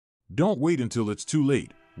Don't wait until it's too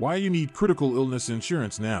late. Why you need critical illness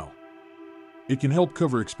insurance now? It can help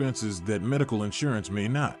cover expenses that medical insurance may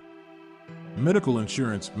not. Medical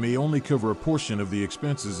insurance may only cover a portion of the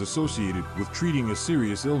expenses associated with treating a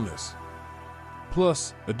serious illness.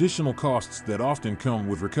 Plus, additional costs that often come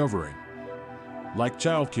with recovering, like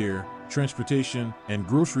childcare, transportation, and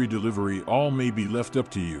grocery delivery, all may be left up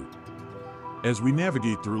to you. As we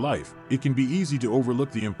navigate through life, it can be easy to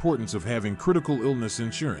overlook the importance of having critical illness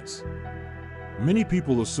insurance. Many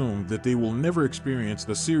people assume that they will never experience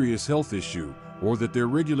a serious health issue, or that their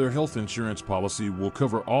regular health insurance policy will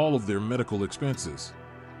cover all of their medical expenses.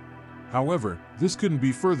 However, this couldn't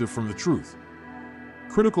be further from the truth.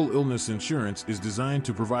 Critical illness insurance is designed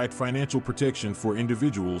to provide financial protection for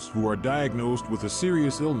individuals who are diagnosed with a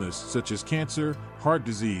serious illness such as cancer, heart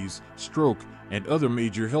disease, stroke, and other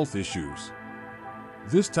major health issues.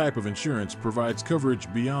 This type of insurance provides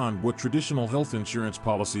coverage beyond what traditional health insurance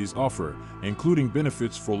policies offer, including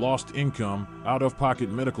benefits for lost income, out-of-pocket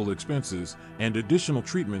medical expenses, and additional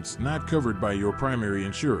treatments not covered by your primary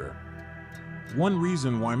insurer. One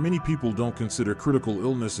reason why many people don't consider critical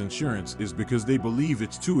illness insurance is because they believe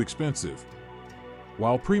it's too expensive.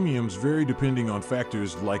 While premiums vary depending on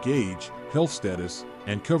factors like age, health status,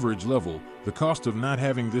 and coverage level, the cost of not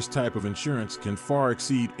having this type of insurance can far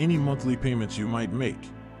exceed any monthly payments you might make.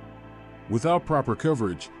 Without proper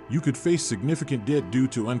coverage, you could face significant debt due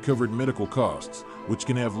to uncovered medical costs, which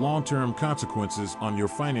can have long-term consequences on your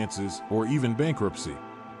finances or even bankruptcy.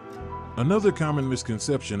 Another common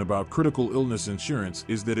misconception about critical illness insurance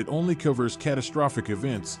is that it only covers catastrophic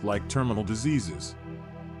events like terminal diseases.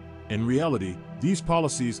 In reality, these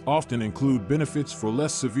policies often include benefits for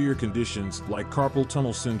less severe conditions like carpal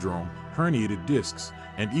tunnel syndrome, herniated discs,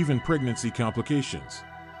 and even pregnancy complications.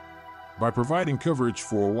 By providing coverage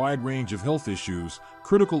for a wide range of health issues,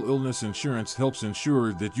 critical illness insurance helps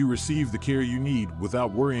ensure that you receive the care you need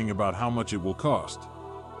without worrying about how much it will cost.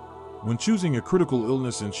 When choosing a critical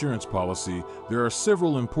illness insurance policy, there are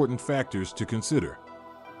several important factors to consider.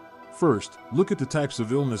 First, look at the types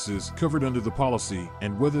of illnesses covered under the policy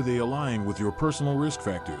and whether they align with your personal risk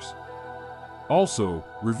factors. Also,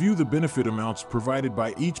 review the benefit amounts provided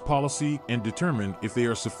by each policy and determine if they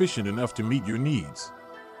are sufficient enough to meet your needs.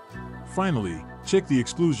 Finally, check the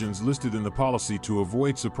exclusions listed in the policy to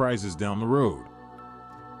avoid surprises down the road.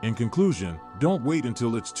 In conclusion, don't wait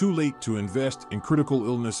until it's too late to invest in critical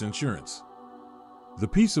illness insurance. The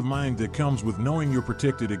peace of mind that comes with knowing you're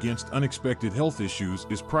protected against unexpected health issues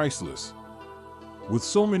is priceless. With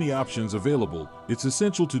so many options available, it's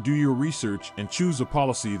essential to do your research and choose a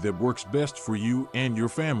policy that works best for you and your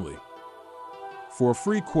family. For a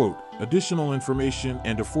free quote, additional information,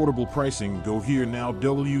 and affordable pricing, go here now: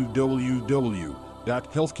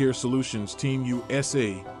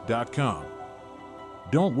 www.healthcaresolutionsteamusa.com.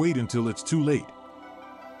 Don't wait until it's too late.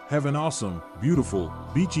 Have an awesome, beautiful,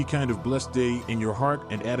 beachy kind of blessed day in your heart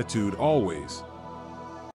and attitude always.